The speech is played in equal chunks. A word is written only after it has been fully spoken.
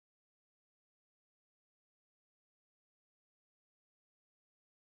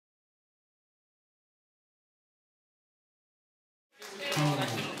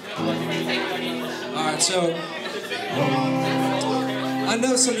Alright, so I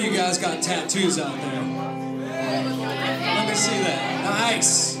know some of you guys got tattoos out there. Let me see that.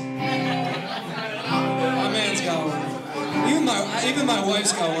 Nice. My man's got one. Even my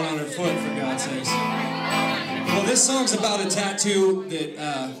wife's got one on her foot, for God's sakes. Well, this song's about a tattoo that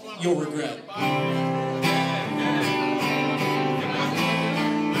you'll regret.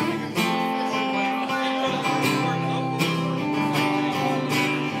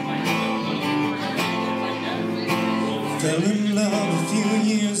 Fell in love a few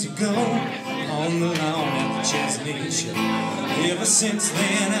years ago on the lawn at the Chesney Show. Ever since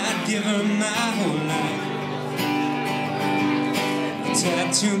then I'd give her my whole life. A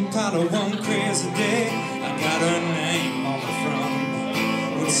tattoo powder one crazy day, I got her name on the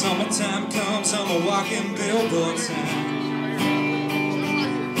front. When summertime comes, I'm a walking billboard sign.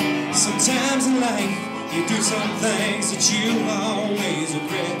 Sometimes in life you do some things that you always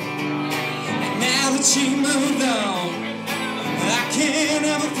regret. And now that she moved on, I can't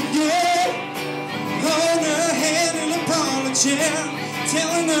ever forget. Holding her hand in a parlor chair,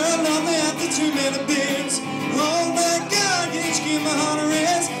 telling her I love her after too many beers. Oh my God, can't you give my heart a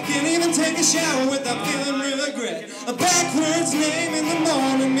rest? Can't even take a shower without feeling regret. A backwards name in the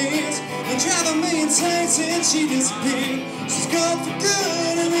morning means and driving me insane since she disappeared. She's gone for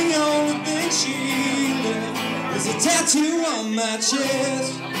good, and the only thing she left was a tattoo on my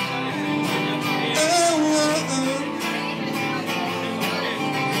chest. Oh, oh, oh.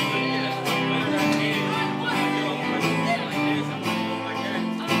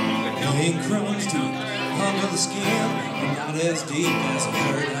 Ain't crumbs deep under the skin, and not as deep as a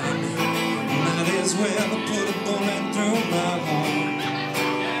hurt I knew. Might as well have put a bullet through my heart.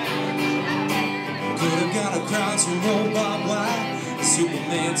 Could have got across some robot wire. The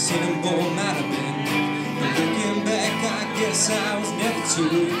Superman symbol might have been. But looking back, I guess I was never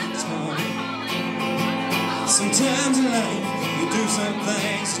too smart. Sometimes in life, you do some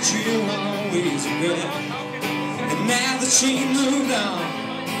things that you always regret. And now that she moved on,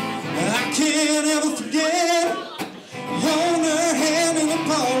 I can't ever forget. Holding her hand in a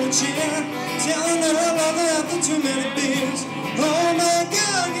parlor chair, telling her I love her after too many beers. Oh my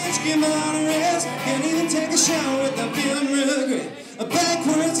God, can't you give my heart a rest? Can't even take a shower without feeling regret. A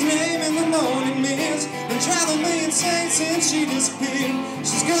backwards name in the morning mist, been driving me insane since she disappeared.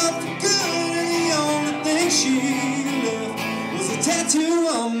 She's gone for good, and the only thing she left was a tattoo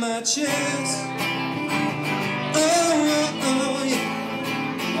on my chest. Oh, oh, oh, yeah.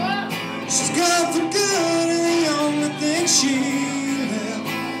 She's gone for good, and the only thing she left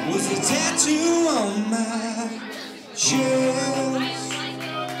was a tattoo on my chest.